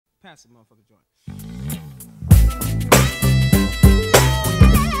Pass it, motherfucker joint.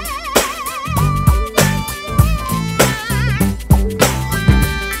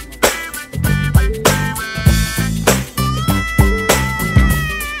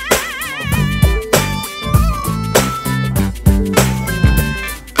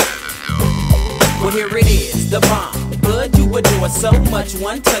 Well, here it is, the bomb. Bud, you adore so much.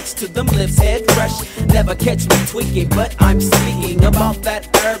 One touch to them lips, head fresh. Never catch me tweaking, but I'm speaking about that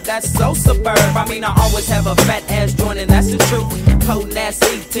herb that's so superb. I mean, I always have a fat ass joint, and that's the truth. Potent ass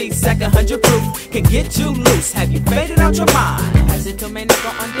ET, second 100 proof, can get you loose. Have you faded out your mind?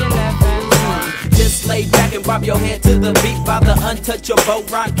 Asymptomatic on the left hand side. Just lay back and bob your head to the beat by the untouchable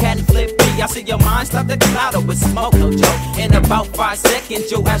Ron Cat and Flip B. I see your mind start to cloud up with smoke, no joke. In about 5 seconds,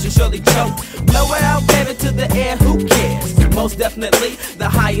 your ass will surely choke. Blow it out, baby, to the air, who cares? Most definitely, the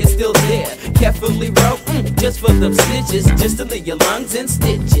high is still there. Carefully roll, just for them snitches, just to leave your lungs in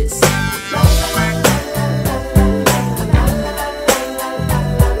stitches.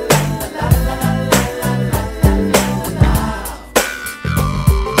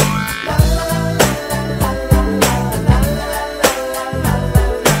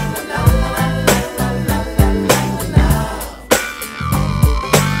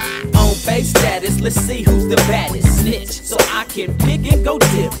 Status, let's see who's the baddest snitch, so I can pick and go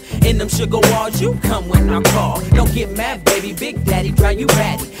dip in them sugar walls. You come when I call. Don't get mad, baby, Big Daddy drive you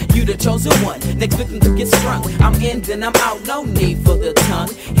batty. You the chosen one, next victim to get sprung. I'm in, then I'm out, no need for the tongue.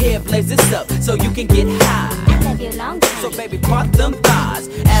 Here, blaze this up so you can get high. So baby, part them thighs.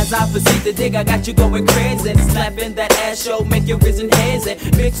 As I proceed to dig, I got you going crazy. Slapping that ass show, make your risen heads. And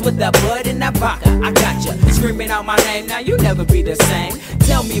mix with that bud and that vodka, I got you screaming out my name. Now you never be the same.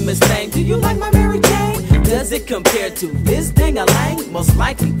 Tell me, Miss Thing, do you like my Mary Jane? Does it compare to this ding-a-lang? Most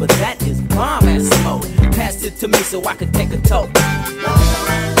likely, but that is bomb and smoke. Pass it to me so I can take a toke.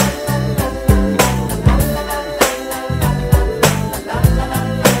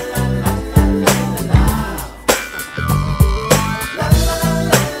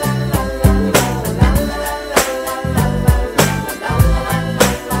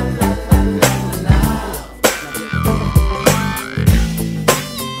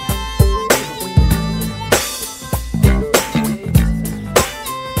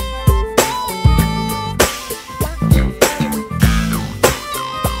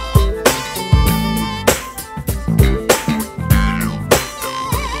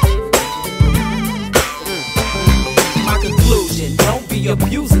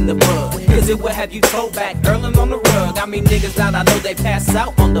 Abusing the bug, cause it will have you toe back, earling on the rug. I mean niggas out, I know they pass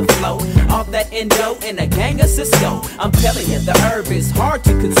out on the floor. Off that endo in a gang of Cisco. I'm telling you, the herb is hard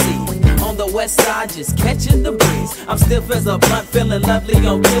to conceive. On the west side, just catching the breeze. I'm stiff as a blunt, feeling lovely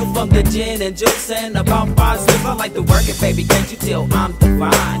on kill from the gin and juice. And about 5 sips, I like to work it, baby, can't you tell I'm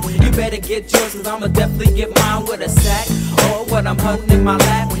divine? You better get yours, cause I'ma definitely get mine with a sack, or what I'm holding in my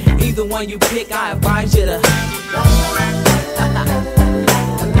lap. Either one you pick, I advise you to